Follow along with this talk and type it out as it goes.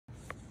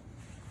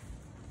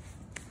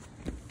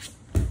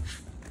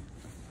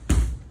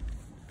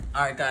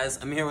All right, guys,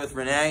 I'm here with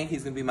Renee.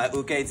 He's gonna be my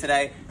uke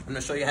today. I'm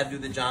gonna show you how to do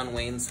the John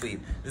Wayne sweep.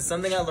 This is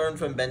something I learned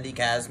from Bendy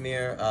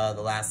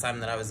the last time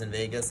that I was in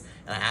Vegas,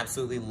 and I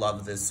absolutely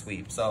love this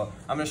sweep. So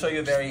I'm gonna show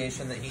you a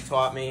variation that he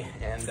taught me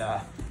and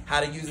how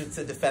to use it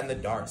to defend the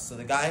darce. So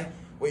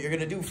what you're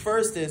gonna do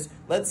first is,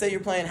 let's say you're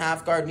playing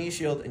half guard knee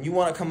shield and you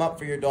wanna come up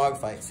for your dog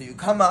fight. So you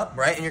come up,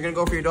 right, and you're gonna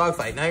go for your dog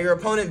fight. Now your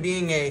opponent,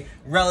 being a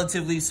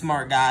relatively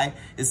smart guy,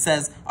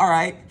 says, all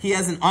right, he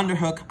has an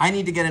underhook. I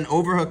need to get an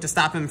overhook to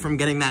stop him from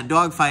getting that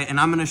dog fight, and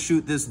I'm gonna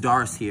shoot this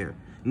darce here.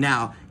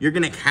 Now, you're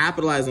gonna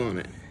capitalize on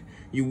it.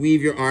 You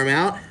weave your arm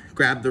out,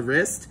 grab the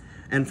wrist,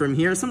 and from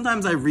here,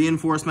 sometimes I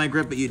reinforce my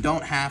grip, but you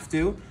don't have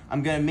to.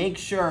 I'm gonna make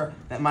sure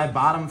that my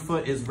bottom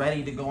foot is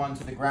ready to go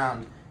onto the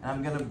ground. And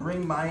I'm gonna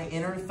bring my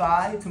inner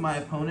thigh to my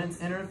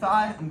opponent's inner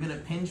thigh. I'm gonna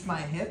pinch my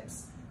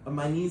hips, put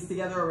my knees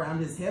together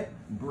around his hip,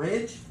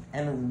 bridge,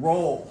 and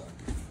roll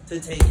to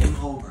take him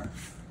over,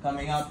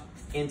 coming up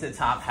into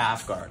top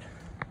half guard.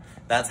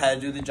 That's how to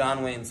do the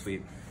John Wayne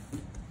sweep.